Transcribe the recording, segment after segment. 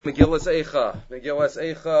Megillas Eicha. Megillas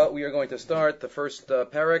Eicha, we are going to start the first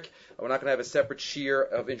parak. We're not going to have a separate shiur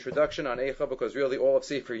of introduction on Eicha because really all of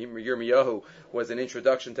Sefer Yirmiyahu was an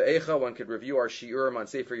introduction to Eicha. One could review our shiurim on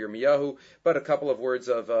Sefer Yirmiyahu, but a couple of words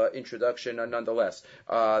of introduction nonetheless.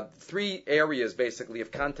 Three areas basically of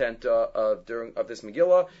content of this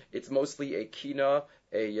Megillah. It's mostly a kina,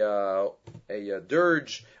 a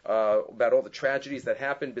dirge about all the tragedies that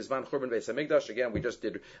happened Bizman Churban Beis Hamikdash. Again, we just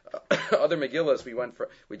did other Megillas.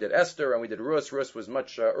 We did Esther and we did Rus. Rus was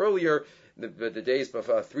much earlier, the days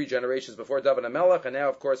before 3 generations before David HaMelech, and now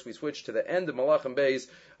of course we switch to the end of Malachim Beis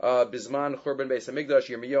Bizman Churban Beis Hamikdash.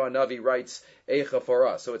 Yirmiyahu Navi writes Eicha for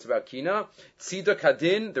us. So it's about Kina. Tziduk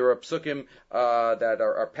Hadin, there are psukim that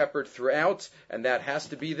are peppered throughout, and that has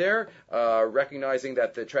to be there, recognizing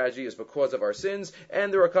that the tragedy is because of our sins.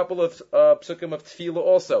 And there are a couple of psukim of tefillah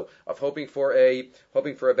also, of hoping for a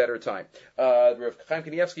better time. Rav Chaim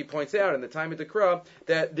Kanievsky points out in the time of the Kra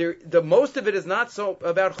that the most of it is not so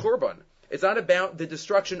about Churban. It's not about the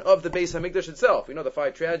destruction of the Beis Hamikdash itself. We know the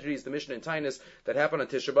 5 tragedies, the Mishnah and Tainus that happened on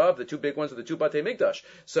Tisha B'Av, the 2 big ones are the 2 Batei Mikdash.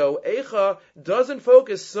 So Eicha doesn't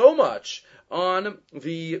focus so much on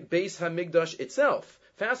the Beis Hamikdash itself.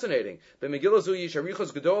 Fascinating. The Megillah Zu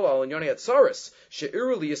Yisharichos Gedol Al Inyoni Atzaris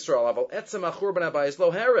She'iru Li Yisrael Aval Etzem Achurban Abayis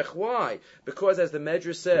Lo Herech. Why? Because as the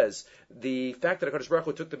Medrash says, the fact that HaKadosh Baruch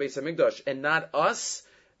Hu took the Beis Hamikdash and not us,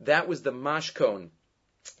 that was the mashkon.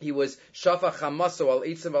 He was Shafach Hamaso Al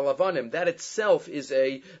Eitzim Alavanim. That itself is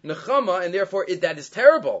a nechama, and therefore that is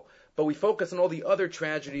terrible. But we focus on all the other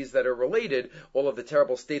tragedies that are related, all of the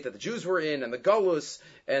terrible state that the Jews were in, and the Galus,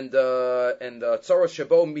 and Tzaros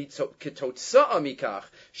Shabo Kitotza'a Mikach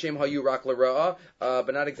Shem Hayu Rak L'Ra'a,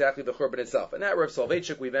 but not exactly the Churban itself. And that Rav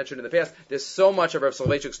Soloveitchik we mentioned in the past. There's so much of Rav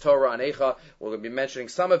Soloveitchik's Torah on Eicha. We're going to be mentioning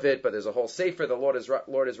some of it, but there's a whole sefer. The Lord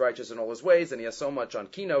is righteous in all His ways, and He has so much on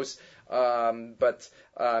Kinos.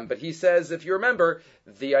 But he says, if you remember,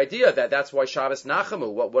 the idea that's why Shabbos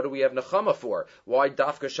Nachamu. What do we have Nachama for? Why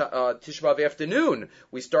Dafka Tisha B'Av afternoon?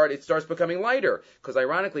 It starts becoming lighter, because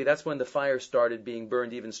ironically that's when the fire started being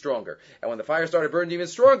burned even stronger. And when the fire started burning even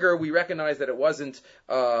stronger, we recognized that it wasn't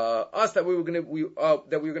us that we were going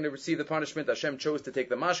to receive the punishment. Hashem chose to take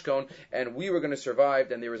the mashkon, and we were going to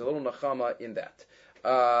survive. And there was a little Nachama in that.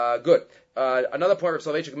 Good. Another point Rav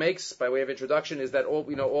Soloveitchik makes by way of introduction is that all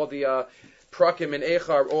the Prakim and Eicha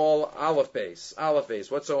are all Aleph base. Aleph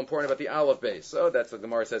base. What's so important about the Aleph base? So that's what the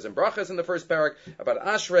Gemara says in Brachas in the first parak about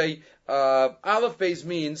Ashrei. Aleph base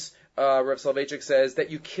means, Rav Soloveitchik says, that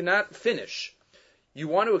you cannot finish. You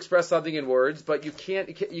want to express something in words, but you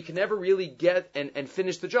can never really get and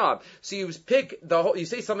finish the job. So you pick you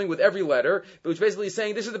say something with every letter, which basically is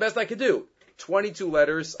saying, this is the best I could do. 22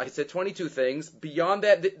 letters, I said 22 things. Beyond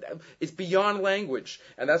that, it's beyond language.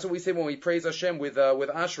 And that's what we say when we praise Hashem with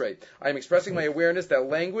Ashrei. I am expressing my awareness that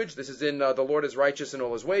language, this is in The Lord is Righteous in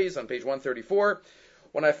All His Ways, on page 134.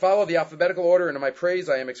 When I follow the alphabetical order in my praise,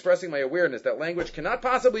 I am expressing my awareness that language cannot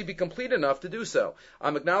possibly be complete enough to do so.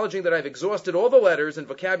 I'm acknowledging that I've exhausted all the letters and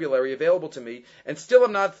vocabulary available to me, and still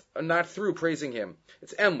am not through praising Him.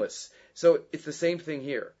 It's endless. So it's the same thing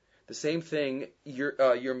here. The same thing,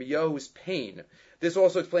 Yirmiyahu's pain. This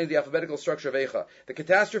also explains the alphabetical structure of Eicha. The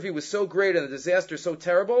catastrophe was so great and the disaster so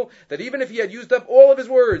terrible that even if he had used up all of his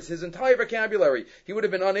words, his entire vocabulary, he would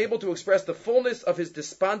have been unable to express the fullness of his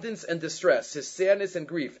despondence and distress, his sadness and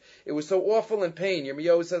grief. It was so awful and pain.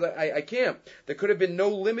 Yirmiyahu says, I can't. There could have been no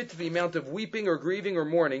limit to the amount of weeping or grieving or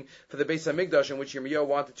mourning for the Beis Hamikdash in which Yirmiyahu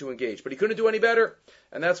wanted to engage. But he couldn't do any better,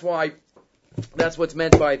 and that's what's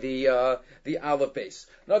meant by the Aleph base.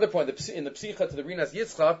 Another point, in the Psicha to the Rinas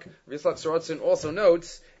Yitzchak Sorotzin also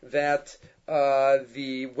notes that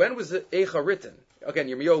when was the Eicha written? Again,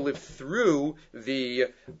 Yirmiyahu lived through the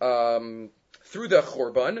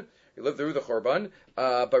Churban. He lived through the Churban,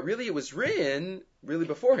 but really it was written really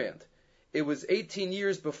beforehand. It was 18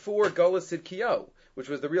 years before Galus Sidkiyahu, which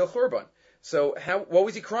was the real Churban. So what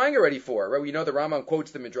was he crying already for? Right? We know the Rambam quotes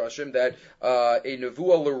the Midrashim that a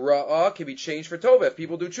nevuah l'ra'ah can be changed for tova if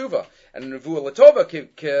people do tshuva, and a nevuah l'tova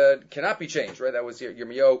cannot be changed. Right? That was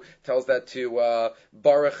Yirmiyahu tells that to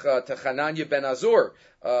Baruch to Hananiah ben Azur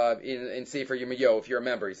in Sefer Yirmiyahu. If you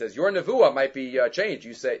remember, he says your nevuah might be changed.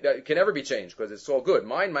 You say that it can never be changed because it's all good.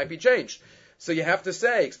 Mine might be changed. So you have to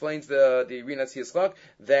say, explains the Rinat Yitzchak,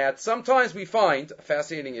 that sometimes we find a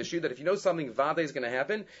fascinating issue that if you know something vade is going to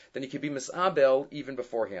happen, then you can be misabel even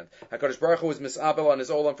beforehand. HaKadosh Baruch Hu was misabel on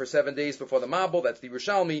his olam for 7 days before the Mabul. That's the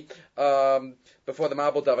Yerushalmi. Before the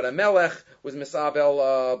Mabul, David HaMelech was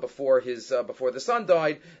misabel before the son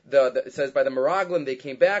died. It says by the Meraglim they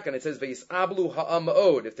came back, and it says ve'isablu ha'am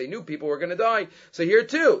od. If they knew people were going to die, so here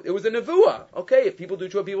too it was a nevuah. Okay, if people do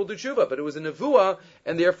tshuva, people do tshuva, but it was a nevuah,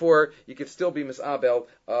 and therefore you could still be misabel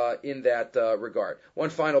in that regard. One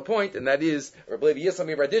final point, and that is Rabbi Levi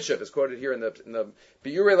Yisami Radishev is quoted here in the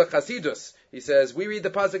Biurei LeChasidus. He says we read the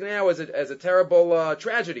pasuk now as a terrible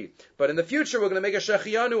tragedy, but in the future we're going to make a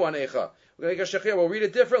shechianu on Eicha. We're going to make a shechiyah. We'll read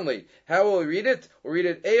it differently. How will we read it? We'll read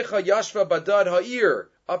it Eicha Yashva Badad Ha'ir.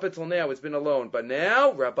 Up until now, it's been alone. But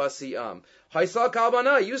now, Rabasi Haisal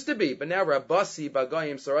Kalbana used to be, but now Rabasi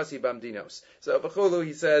Bagayim Sarasi Bamdinos. So, B'chulu,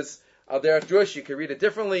 he says, Al Derech Drush, you can read it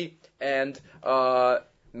differently, and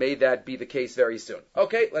may that be the case very soon.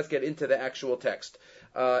 Okay, let's get into the actual text.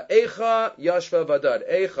 Eicha Yashva Badad.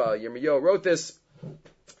 Eicha, Yirmiyahu wrote this,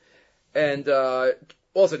 and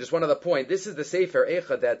also, just one other point. This is the Sefer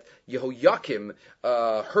Eicha that Yehoyakim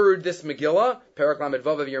heard this Megillah, Perek Lamed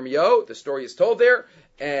Vav of Yirmiyahu. The story is told there,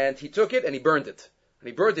 and he took it and he burned it. And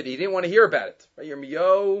he burned it. He didn't want to hear about it. Right?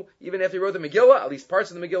 Yirmiyahu, even after he wrote the Megillah, at least parts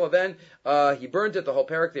of the Megillah, then he burned it. The whole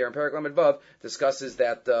Perek there in Perek Lamed Vav discusses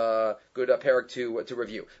that good Perek to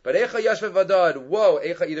review. But Eicha Yashva Vadad. Whoa,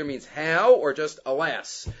 Eicha either means how or just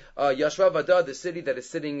alas. Yashva Vadad, the city that is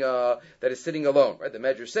sitting alone. Right? The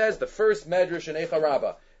Medrash says the first Medrash in Eicha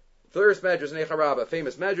Rabbah. First Medrash in Eicha Rabbah,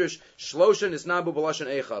 famous Medrash, Shlosha Nisnabu B'Lashon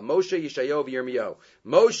Eicha, Moshe Yishayo v'Yirmiyahu.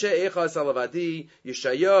 Moshe Eicha Salavadi,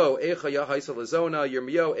 Yishayo Eicha Yahaisa Lazona,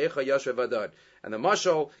 Yirmiyahu Eicha Yashva Vadad. And the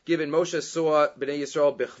mashal given, Moshe saw Bnei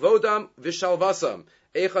Yisrael Bechvodam Vishalvasam.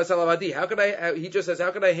 Eicha Salavadi. He just says,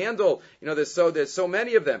 how could I handle, there's so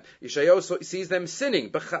many of them. Yishayo sees them sinning.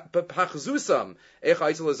 B'chachzusam.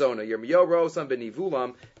 Eicha Yitzalazona. Yirmiyahu Rosam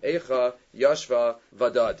B'nivulam. Eicha Yashva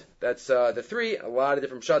Vadad. That's, the three, a lot of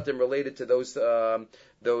different shatim related to those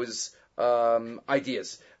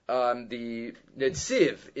ideas. The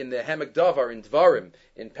Netziv in the Hemek Davar in Dvarim,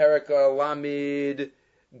 in Perek Lamid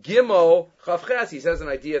Gimel Chavches, he says an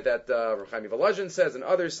idea that Rav Chaim Volozhin says and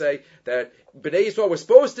others say that Bnei Yisrael was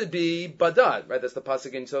supposed to be Badad, right? That's the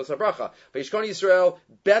pasuk in Tzos HaBracha. Vayishkon Yisrael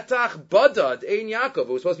Betach Badad Ein Yaakov. It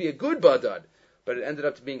was supposed to be a good Badad, but it ended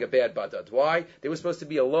up being a bad Badad. Why? They were supposed to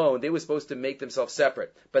be alone. They were supposed to make themselves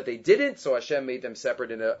separate, but they didn't. So Hashem made them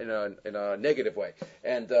separate in a negative way.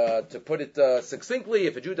 And to put it succinctly,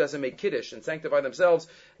 if a Jew doesn't make Kiddush and sanctify themselves,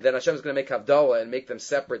 then Hashem is going to make Havdalah and make them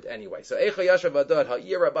separate anyway. So Eicha Yashva Vadad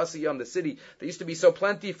Ha'ir Rabasiyam, the city that used to be so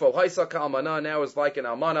plentiful, Haisa Ka'almana, now is like an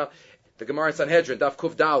Almana. The Gemara in Sanhedrin, Daf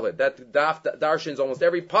Kuf Daled, that Daf darshins almost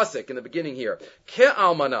every pasuk in the beginning here. Ke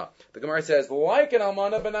Almana. The Gemara says, like an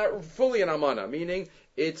Almana, but not fully an Almana, meaning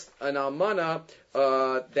it's an Almana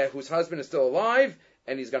that whose husband is still alive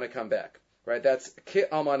and he's going to come back. Right? That's Ke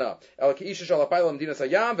Almana. El Keisha Shalapailam Dinas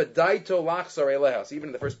Hayam, V'daito Lachsar Eleha. So even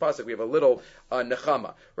in the first pasuk, we have a little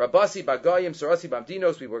Nechama. Rabasi Bagayim Sarasi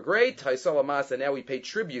Bamdinos, we were great. Haisal Amas, and now we pay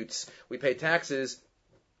tributes, we pay taxes,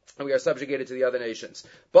 and we are subjugated to the other nations.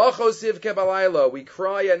 Bacho Sivke Balaylo, we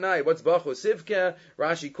cry at night. What's Bacho Sivke?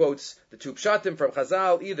 Rashi quotes the two Pshatim from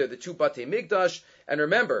Chazal, either the two Batei Migdash, and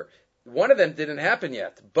remember, one of them didn't happen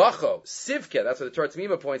yet. Bacho, Sivke, that's what the Torah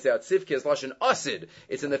Tzmima points out. Sivke is Lashon Asid.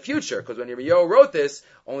 It's in the future, because when Yirmiyahu wrote this,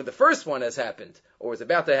 only the first one has happened, or is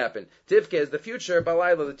about to happen. Tivke is the future,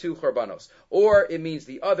 Balayla, the two Chorbanos. Or it means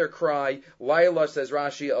the other cry. Laila, says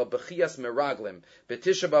Rashi, al Bechias Meraglim.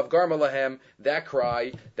 B'Tisha B'Av Garma Lahem, that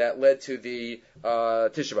cry that led to the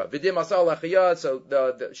Tisha B'Av. V'dim Asal Lachiyad, so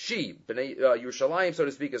she, Yerushalayim, so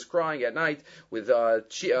to speak, is crying at night with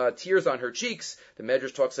tears on her cheeks. The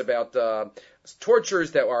Medrash talks about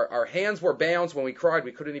tortures that our hands were bound when we cried.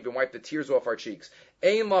 We couldn't even wipe the tears off our cheeks.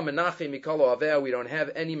 Ein la menachem mikalo aveh. We don't have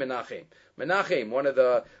any menachem. Menachem, one of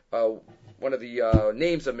the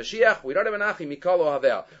names of Mashiach. We don't have menachem mikalo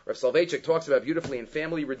aveh. Rav Soloveitchik talks about beautifully in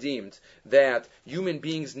Family Redeemed that human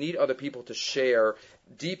beings need other people to share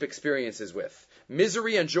deep experiences with.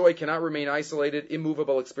 Misery and joy cannot remain isolated,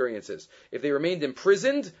 immovable experiences. If they remained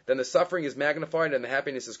imprisoned, then the suffering is magnified and the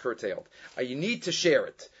happiness is curtailed. You need to share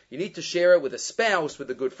it. You need to share it with a spouse,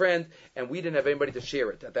 with a good friend, and we didn't have anybody to share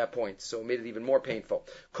it at that point, so it made it even more painful.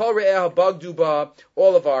 Kol re'eh bagduba,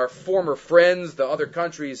 all of our former friends, the other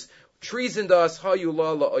countries, treasoned us,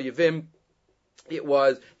 hayula la'oyevim. They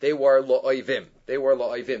were la'oyevim. They were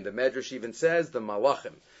la'oyevim. The Medrash even says the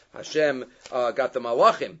malachim. Hashem got the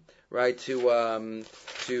malachim, right,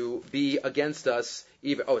 to be against us.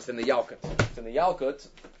 Even it's in the Yalkut. It's in the Yalkut.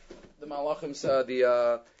 The Malachim,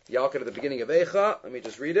 the Yalkut at the beginning of Eicha. Let me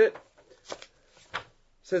just read it.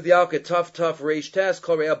 Says the Yalkut, tough, reish test,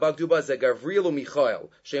 kol re'el bagduba ze Gavril u'Michael,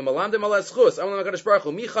 she'em alamdem al eschus, amar l'makadosh baruch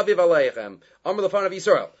hu, mi chaviv aleichem, amar l'fan of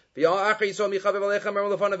Yisrael, v'yal achar Yisrael mi chaviv aleichem, amar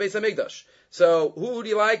l'fan of Beis HaMikdash. So, who do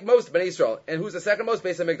you like most? Bnei Yisrael. And who's the second most?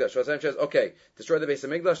 Beis HaMikdash. So Hashem says, okay, destroy the Beis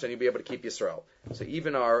HaMikdash, and you'll be able to keep Yisrael. So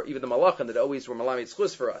even the Malachim that always were malamid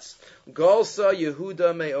schus for us. Galsa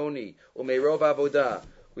Yehuda me'oni, u'me'rov avodah.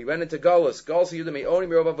 We went into Galus. Galsa Yehuda me'oni,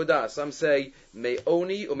 me'rov avodah. Some say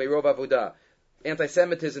me'oni, u'me'rov avodah.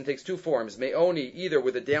 Anti-Semitism takes two forms. Me'oni, either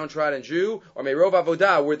with a downtrodden Jew, or me'rov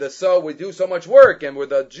avodah, where we do so much work, and we're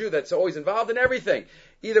the Jew that's always involved in everything.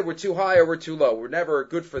 Either we're too high or we're too low. We're never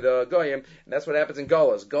good for the Goyim, and that's what happens in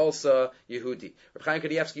Galus. Galsa Yehudi. Reb Chaim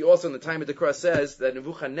Kanievsky also in the time of the cross says that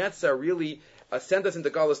Nebuchadnezzar really sent us into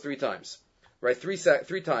Galus 3 times. Right, three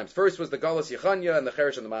times. First was the Galus Yechanya and the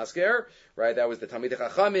Cheresh and the Masker. Right, that was the Talmidei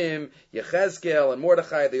Chachamim, Yechezkel, and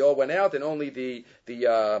Mordechai. They all went out, and only the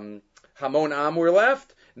Hamon Am were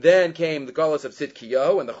left. Then came the Galus of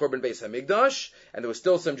Tzidkiyahu and the Churban Beis Hamikdash, and there was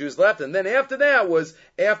still some Jews left. And then after that was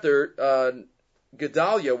after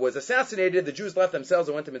Gedaliah was assassinated, the Jews left themselves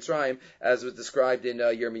and went to Mitzrayim, as was described in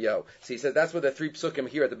Yirmiyahu. So he says that's what the 3 psukim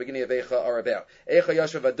here at the beginning of Eicha are about. Eicha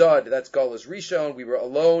Yashav Adad, that's Galus Rishon. We were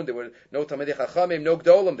alone. There were no Talmidei Chachamim, no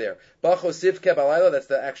Gdolim there. Bacho Sivke Balayla, that's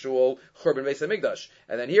the actual Churban Beis Hamikdash.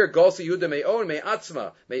 And then here, Galsa Yehuda Me'on,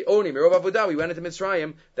 Me'atzma, Me'oni, Me'rov Avodah, we went into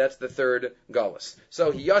Mitzrayim. That's the 3rd Galus.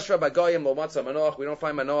 So he Yashva Bagayim Lo Matzah Manoach. We don't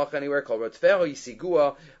find Manoach anywhere. Called Rotfeho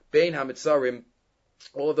Yisigua Bein HaMitzarim.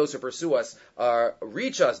 All of those who pursue us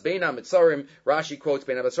reach us. Bein HaMitzarim, Rashi quotes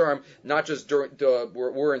Bein HaMitzarim, not just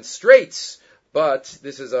we're in straits, but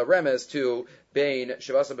this is a remez to Bein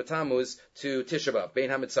Shavasa B'Tammuz to Tisha B'Av, Bein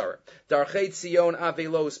HaMitzarim. Darchei Tzion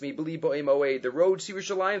Avelos Mi B'li Bo'im Oed. The roads to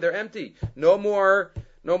Yerushalayim, they're empty. No more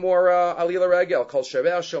Alila Regel. Kol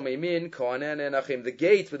Shavel Shomei Min Kohanen and Achim. The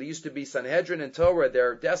gates where there used to be Sanhedrin and Torah,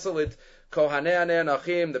 they're desolate. Kohanen and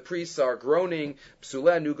Achim, the priests are groaning.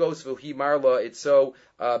 Psule Nugos Vuhi Marla. It's so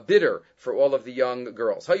bitter for all of the young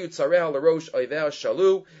girls. Hayut Sareha Larosh Oiveh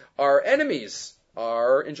Shalu. Our enemies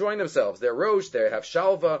are enjoying themselves. They're rosh, they have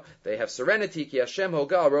shalva, they have serenity. Ki Hashem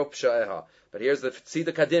Hogal Ro Pshaeha. But here's the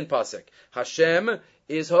Tziduk Hadin pasuk. Hashem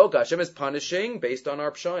is Hoga. Hashem is punishing based on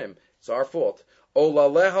our pshaim. It's our fault.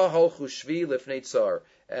 Olaleha Holchu Shvi Lifnei Tsar.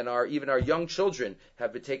 And even our young children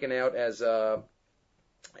have been taken out as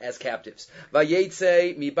captives.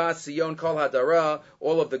 Vayetze mi Bas Sion kol hadara.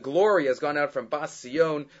 All of the glory has gone out from Bas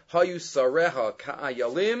Sion. Hayu sareha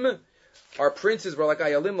ka'ayalim. Our princes were like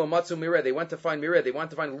ayalim lo matzu mireh. They went to find mireh. They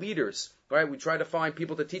wanted to find leaders. Right? We tried to find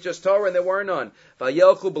people to teach us Torah, and there were none.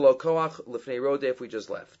 Vayelchu b'lo koach lifnei rodeh. If we just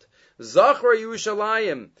left. Zachra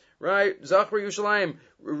Yerushalayim. Right? Zachra Yerushalayim.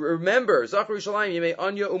 Remember, Zachra Yerushalayim. Yimei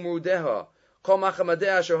anya umrudeha. Kol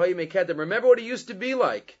machamadeh asher hayimei kedem. Remember what it used to be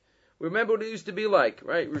like. Remember what it used to be like,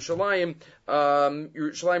 right? Yerushalayim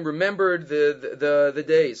remembered the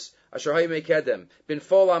days. Asher hayimei kedem. Bin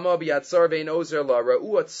fol amo biyatzar vein ozer la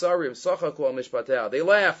ra'u atzarim sachaku al mishpateh. They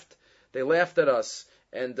laughed at us.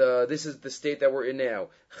 And this is the state that we're in now.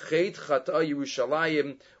 Chet chata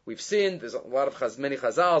Yerushalayim. We've sinned. There's a lot of many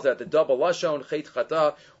chazals at the double lashon. Chet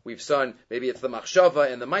chata. We've sinned. Maybe it's the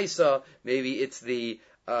machshava and the maisa. Maybe it's the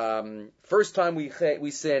first time we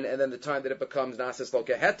sin, and then the time that it becomes nasis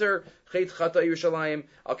loka heter. Chet chata Yerushalayim.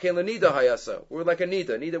 Alkein lenida hayasa. We're like a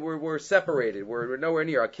nida. Nida. We're separated. We're nowhere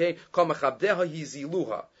near. Alkein kol mechabdeha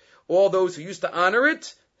hiziluha. All those who used to honor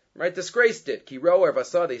it, right, disgraced it. Ki ro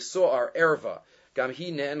ervasa. They saw our erva.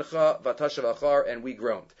 Gamhi ne'encha vatashav achar, and we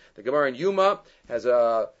groaned. The Gemara in Yuma has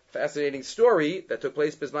a fascinating story that took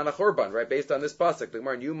place Bisman HaChurban, right, based on this pasuk. The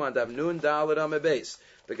Gemara in Yuma Dav Nun Daled Ameh Beis.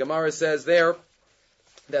 The Gemara says there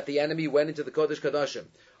that the enemy went into the Kodesh Kadashim.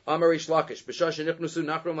 Amar Rish Lakish, B'shah shenichnusu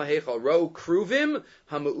nachrom laheichal, ro kruvim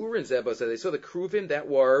hamaurin zeba. So they saw the kruvim that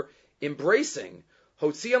were embracing.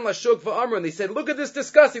 Hotzian lashuk va'amr, and they said, look at this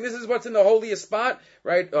disgusting. This is what's in the holiest spot,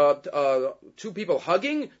 right? 2 people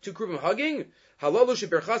hugging, 2 kruvim hugging. Halalu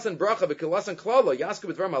sheberchasan bracha bekilasan klala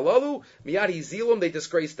yasku b'dvarim halalu miyad hizilum. They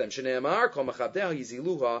disgraced them. Shneimar kol machabdeha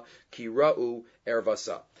hiziluha kira'u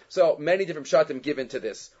ervasa. So many different shatim given to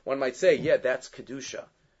this. One might say, yeah, that's kedusha.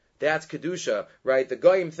 That's kedusha, right? The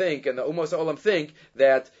goyim think and the umos olam think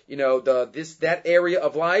that that area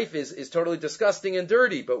of life is totally disgusting and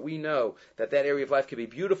dirty, but we know that area of life can be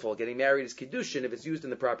beautiful. Getting married is kedushin if it's used in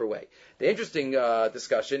the proper way. The interesting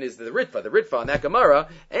discussion is the Ritva. The Ritva on that Gemara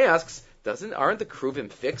asks, aren't the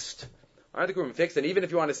kruvim fixed? Aren't the kruvim fixed? And even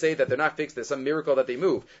if you want to say that they're not fixed, there's some miracle that they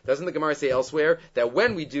move. Doesn't the Gemara say elsewhere that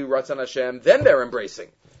when we do Ratzon Hashem, then they're embracing?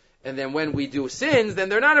 And then when we do sins, then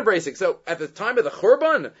they're not embracing. So at the time of the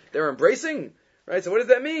Churban, they're embracing, right? So what does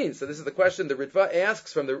that mean? So this is the question the Ritva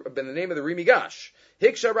asks from the name of the Rimigash.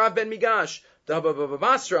 Hiksha Rav ben Migash. Maybe that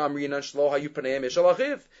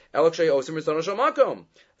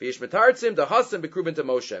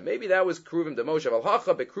was Kruvim to Moshe.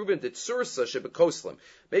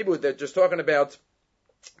 Maybe they're just talking about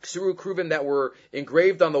Ksuru Kruvim that were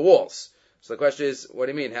engraved on the walls. So the question is, what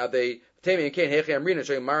do you mean? How they how does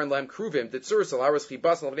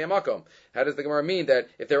the Gemara mean that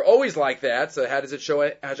if they're always like that, so how does it show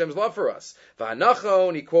Hashem's love for us?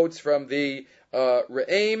 And he quotes from the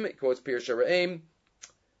Re'im, he quotes Pirsha Re'im,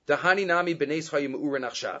 Dahani nami b'neis chayim u'ren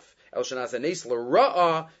achshav. El shanas a neis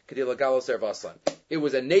l'ra'a k'di l'galo servasan. It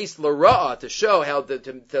was a neis l'ra'a to show how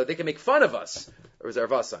so they can make fun of us. Or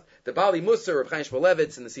servasan. The Bali Musar, Reb Chaim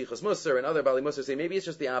Shmulevitz, and the Sichos Musar, and other Bali Musar say maybe it's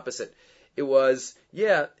just the opposite. It was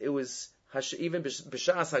even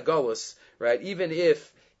b'shas hagolus, right? Even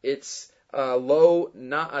if it's lo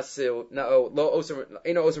na'asil, lo osem,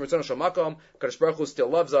 eno osem ritzon shel makom, Kadosh Baruch Hu still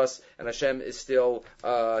loves us, and Hashem is still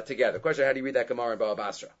together. Question: how do you read that Gemara in Baba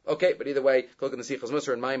Basra? Okay, but either way, look in the Sichos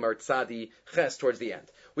Musar and Maimar Tzadi Ches towards the end.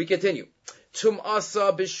 We continue. Tum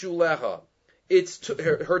asa bishuleha.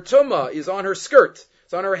 Her tumah is on her skirt.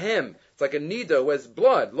 It's on her hem. It's like a nida who has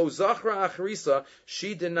blood. Lo zachra achrisa.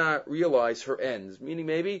 She did not realize her ends. Meaning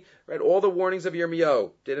maybe, right, all the warnings of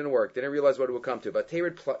Yirmiyahu didn't work. Didn't realize what it would come to. But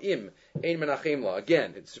tered pla'im ein menachim la.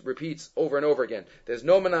 Again, it repeats over and over again. There's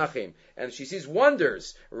no menachim. And she sees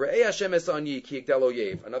wonders. Re'ei Hashem es ani ki yigdal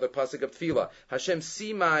oyev. Another pasuk of tefillah. Hashem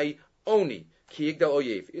see my oni.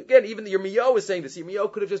 Again, even the Yirmiyahu is saying this.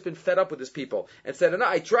 Yirmiyahu could have just been fed up with his people and said, no,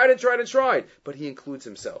 I tried and tried and tried. But he includes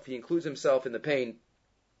himself. He includes himself in the pain,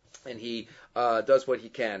 and he does what he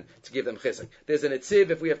can to give them chizuk. There's an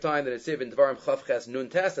etziv, if we have time, the etziv in Dvarim Chavches Nun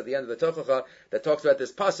Tes at the end of the Tochacha that talks about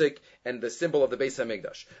this pasuk and the symbol of the Beis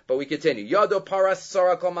Hamikdash. But we continue. Yado paras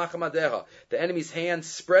sara kol machamadeha. The enemy's hands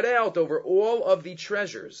spread out over all of the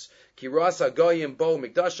treasures. Kirasa goyim bo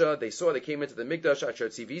mikdasha. They came into the Mikdash. Asher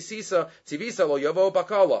tzivisa lo yavo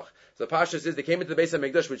bakalach. So the Pasha says they came into the Beis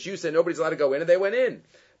Hamikdash, which you said nobody's allowed to go in, and they went in.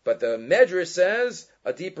 But the Medrash says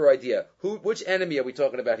a deeper idea. Which enemy are we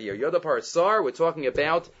talking about here? Yodapar Sar, we're talking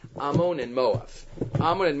about Ammon and Moab.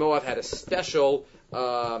 Ammon and Moab had a special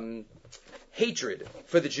hatred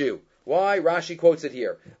for the Jew. Why? Rashi quotes it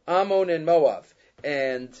here. Ammon and Moab.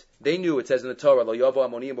 And they knew, it says in the Torah, Lo Yovo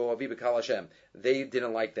Ammonim Moavi B'Kal Hashem. They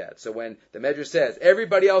didn't like that. So when the Medrash says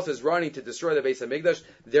everybody else is running to destroy the Beis Hamikdash,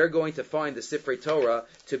 they're going to find the Sifrei Torah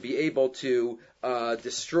to be able to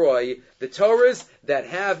destroy the Torahs that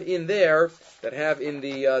have in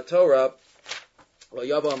the Torah. Lo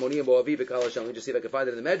Yovo Ammonim Moavi B'Kal Hashem. Let me just see if I can find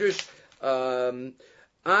it in the Medrash.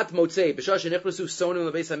 At Motzei, b'shah shenichlusu sonim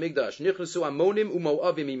lebeis hamikdash, nichlusu amonim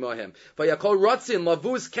umoavim imahem. Vayakol ratzin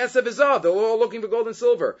lavuz kesev ezav. They're all looking for gold and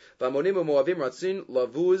silver. Vamonim umoavim ratzin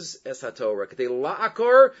lavuz es haTorah. K'tei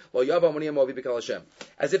la'akor lo yav amonim umoavim b'kal Hashem.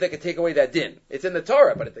 As if they could take away that din. It's in the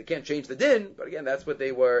Torah, but if they can't change the din. But again, that's what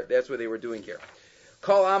they were doing here.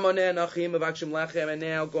 Kol Amoneh Achim Avakshim Lechem, and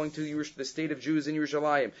now going to the state of Jews in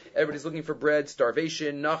Yerushalayim. Everybody's looking for bread,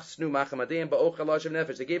 starvation, Nachsnu Machmadim, Ba'ochel Hashem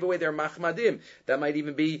Nefesh. They gave away their Machmadim. That might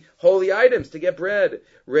even be holy items to get bread.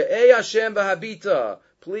 Re'ei Hashem V'habita.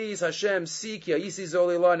 Please, Hashem, seek ya. Yisi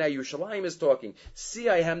Zolila. Now Yerushalayim is talking. See,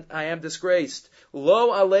 I am disgraced. Lo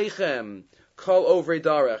Aleichem. Kol Ovrei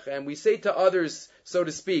Darech. And we say to others, so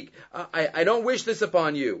to speak, I don't wish this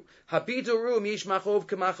upon you. Habiturum yish machov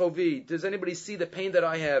k'machovi. Does anybody see the pain that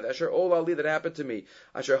I have? Asher ol ali that happened to me.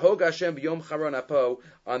 Asher hog Hashem b'yom charon apo,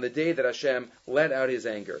 on the day that Hashem let out His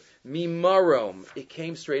anger. Mimarom. It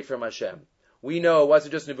came straight from Hashem. We know it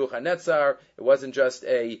wasn't just Nebuchadnezzar. It wasn't just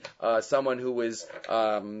someone who was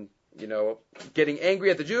getting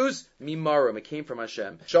angry at the Jews. Mimarim, it came from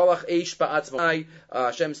Hashem. Shalach eish ba'atzmai.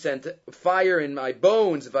 Hashem sent fire in my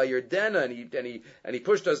bones. Vayerdena, and he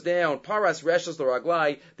pushed us down. Paras reshels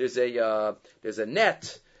l'raglai. There's a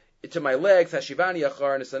net to my legs. Hashivani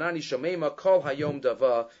achar nesanani shomema kol hayom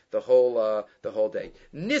dava. The whole day.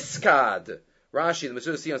 Niskad. Rashi, the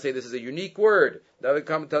Mesilas Sion say this is a unique word. Doesn't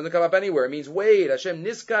come up anywhere. It means weighed. Hashem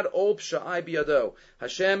niskad ol psha'ai biyado.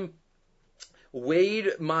 Hashem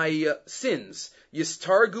weighed my sins.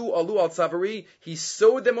 Yistargu alu al tzavari. He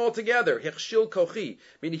sewed them all together. Hichshil kochi.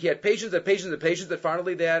 Meaning he had patience that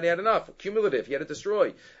finally they had enough. Cumulative. He had to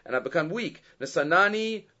destroy. And I've become weak.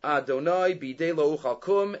 Nesanani Adonai bidei lo uchal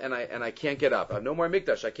kum. And I can't get up. I have no more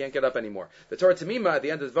mikdash. I can't get up anymore. The Torah Tamima at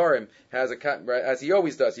the end of Dvarim has as he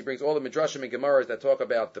always does, he brings all the midrashim and gemaras that talk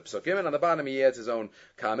about the psukim, and on the bottom he adds his own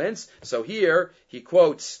comments. So here he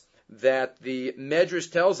quotes that the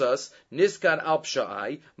Medrash tells us, Niskad al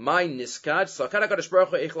psha'ai, my Niskad, Sakad HaKadosh Baruch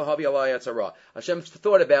Hu Eich Lahavi Alai Atzara. Hashem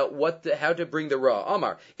thought about how to bring the Ra.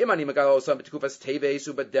 Amar, Imani Magal Osam B'Tkufas Teves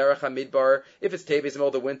U'Baderech HaMidbar, if it's Teves in the middle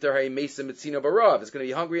of the winter, Hay Mesa Mitzino Barav, it's going to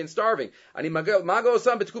be hungry and starving. Ani Magal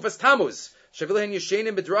Osam B'Tkufas Tammuz, Shavilahen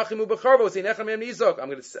Yeshenim B'Drachim U'B'Charvos, Einechem Yem Nizok. I'm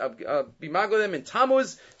going to be Magal them in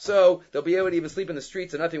Tammuz, so they'll be able to even sleep in the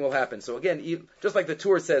streets and nothing will happen. So again, just like the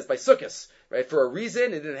Torah says, by Sukkos, right? For a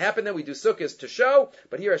reason, it didn't happen then, we do Sukkos to show,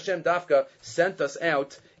 but here Hashem Dafka sent us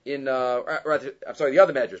out the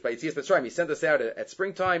other Medrash, by Yitzias Mitzrayim, he sent us out at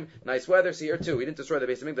springtime, nice weather. See here too, he didn't destroy the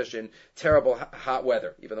Beis Hamikdash in terrible hot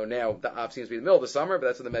weather, even though now the Av seems to be the middle of the summer, but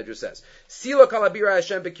that's what the Medrash says. Silo kalabira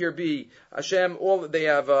Hashem bekirbi, Hashem, they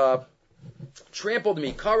have trampled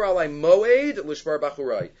me, kara alai moed lishbar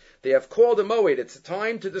bachurai. They have called a moed, it's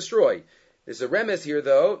time to destroy. There's a remes here,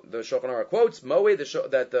 though. The Shulchan Aruch quotes moed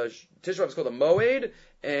that the Tisha B'Av is called a moed,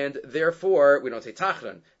 and therefore we don't say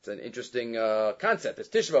tachran. It's an interesting concept. It's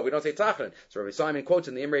Tisha B'Av, we don't say tachran. So Rabbi Simon quotes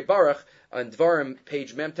in the Imrei Baruch on Dvarim,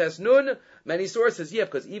 page Memtes Nun. Many sources,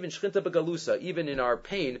 because even Shchinta B'Galusa, even in our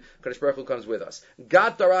pain, Kadosh Baruch Hu comes with us.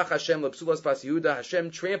 Gat darach Hashem lepsulas pas Yehuda. Hashem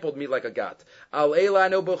trampled me like a gat. Al Eila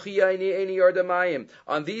no bochia eni yardamayim.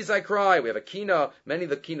 On these I cry. We have a kina. Many of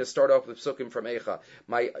the kinas start off with psukim from Eicha.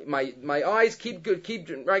 My eyes keep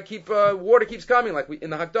water keeps coming, like in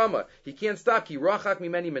the Hakdama. He can't stop. Ki rachak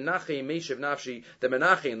mimeni menachem meishav nafshi. The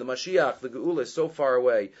menachem, the Mashiach, the Geula is so far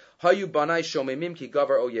away. Hayu banai shomemim ki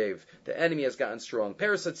gavar oyev. The enemy has gotten strong.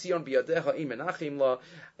 Perasat Sion biyadecha in menachim la.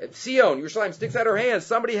 Sion, Yerushalayim sticks out her hands.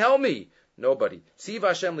 Somebody help me. Nobody. Siv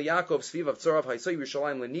Hashem liYaakov Sviv of Tzorav Haisay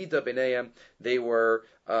Yerushalayim lenida b'neihem. They were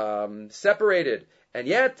separated, and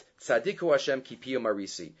yet tzadiku Hashem kipiyu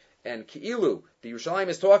marisi. And ki'ilu, the Yerushalayim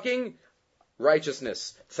is talking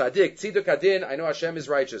righteousness. Tzadik, tziduk adin, I know Hashem is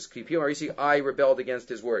righteous. Kipiyu marisi, I rebelled against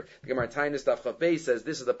His word. The Gemara Tainis Daf Chav Beis says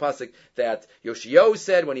this is the pasuk that Yoshio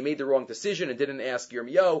said when he made the wrong decision and didn't ask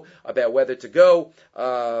Yirmiyahu about whether to go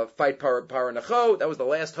fight Paranacho. That was the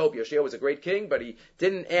last hope. Yoshio was a great king, but he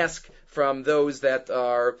didn't ask from those that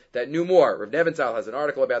knew more. Rav Neventhal has an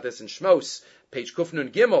article about this in Shmos, page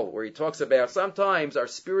Kufnun Gimel, where he talks about sometimes our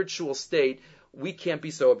spiritual state, we can't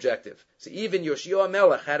be so objective. So even Yoshio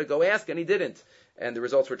Melech had to go ask, and he didn't. And the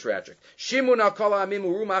results were tragic. Shimun al kol ha'amim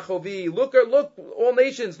uru machovi. Look, all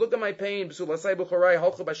nations, look at my pain. B'sulasai b'chorai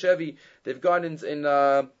halchu b'shevi. They've gone in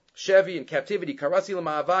Shevi, in captivity. Karasi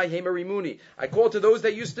l'ma'avai hemerimuni. I call to those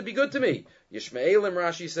that used to be good to me. Yishmaelim,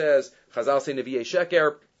 Rashi says. Chazal say nevi'ei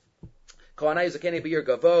sheker. My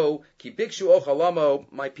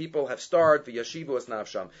people have starved. V'yashivu es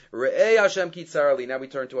nafsham. Re'ei Hashem kitzarali. Now we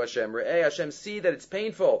turn to Hashem. Re'ei Hashem, see that it's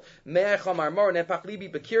painful. Me'echam armor nepach libi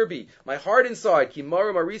bekirbi. My heart inside. Ki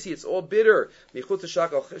maru marisi. It's all bitter. Michutz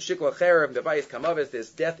shikla cherev. Gavayis kamaves. There's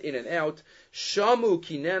death in and out. Shamu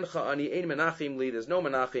kinencha ani ein menachim li. There's no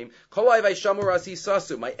menachim. Kolai vay shamu rasi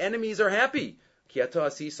sasu. My enemies are happy.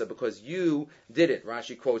 Because you did it.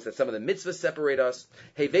 Rashi quotes that some of the mitzvahs separate us.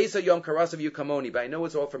 Hevesa yom karasav you kamoni, but I know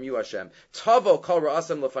it's all from you, Hashem. Tavo kol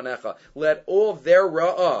ra'asam lefanecha. Let all of their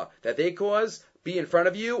ra'ah that they cause be in front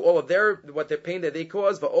of you, all of their pain that they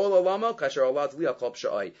cause. Va'ol alama kasher alat li akol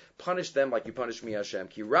psha'ai. Punish them like you punish me, Hashem.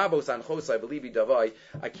 Ki rabos anchosai believe davai.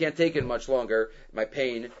 I can't take it much longer. My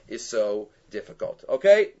pain is so difficult.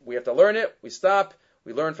 Okay, we have to learn it. We stop.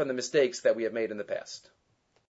 We learn from the mistakes that we have made in the past.